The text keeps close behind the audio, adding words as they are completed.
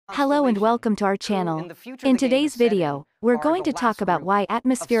Hello and welcome to our channel. In today's video, we're going to talk about why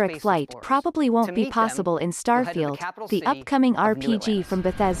atmospheric flight probably won't be possible in Starfield, the upcoming RPG from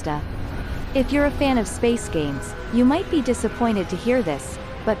Bethesda. If you're a fan of space games, you might be disappointed to hear this,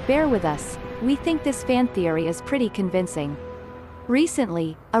 but bear with us, we think this fan theory is pretty convincing.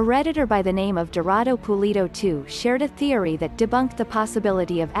 Recently, a Redditor by the name of Dorado Pulido 2 shared a theory that debunked the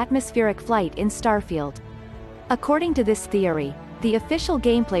possibility of atmospheric flight in Starfield. According to this theory, the official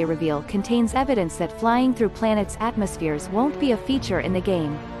gameplay reveal contains evidence that flying through planets' atmospheres won't be a feature in the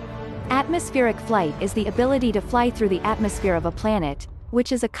game. Atmospheric flight is the ability to fly through the atmosphere of a planet,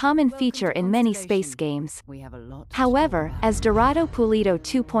 which is a common feature in many space games. However, as Dorado Pulido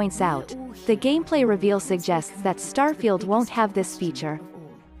 2 points out, the gameplay reveal suggests that Starfield won't have this feature.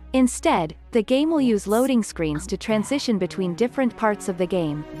 Instead, the game will use loading screens to transition between different parts of the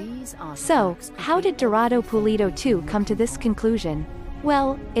game. So, how did Dorado Pulido 2 come to this conclusion?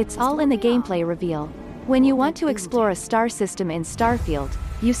 Well, it's all in the gameplay reveal. When you want to explore a star system in Starfield,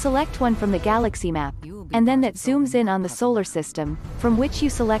 you select one from the galaxy map, and then that zooms in on the solar system, from which you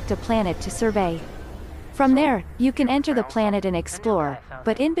select a planet to survey. From there, you can enter the planet and explore,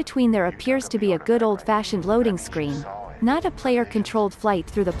 but in between there appears to be a good old-fashioned loading screen, not a player-controlled flight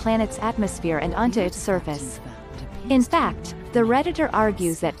through the planet's atmosphere and onto its surface. In fact, the Redditor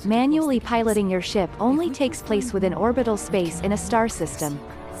argues that manually piloting your ship only takes place within orbital space in a star system.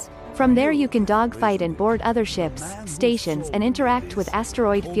 From there you can dogfight and board other ships, stations and interact with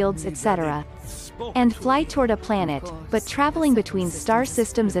asteroid fields etc. and fly toward a planet, but traveling between star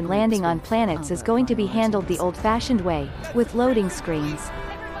systems and landing on planets is going to be handled the old-fashioned way, with loading screens.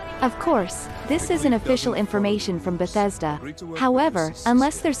 Of course, this isn't official information from Bethesda. However,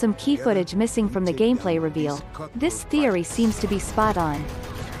 unless there's some key footage missing from the gameplay reveal, this theory seems to be spot on.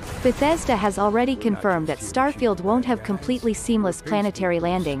 Bethesda has already confirmed that Starfield won't have completely seamless planetary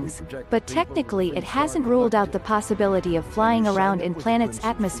landings, but technically it hasn't ruled out the possibility of flying around in planets'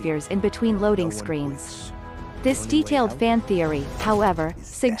 atmospheres in between loading screens. This detailed fan theory, however,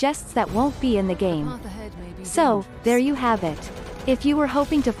 suggests that won't be in the game. So, there you have it. If you were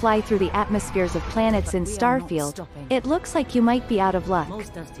hoping to fly through the atmospheres of planets in Starfield, it looks like you might be out of luck.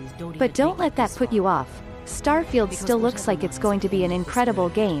 But don't let that put you off. Starfield still looks like it's going to be an incredible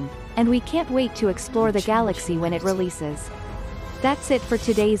game, and we can't wait to explore the galaxy when it releases. That's it for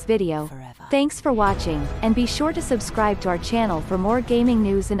today's video. Thanks for watching, and be sure to subscribe to our channel for more gaming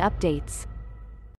news and updates.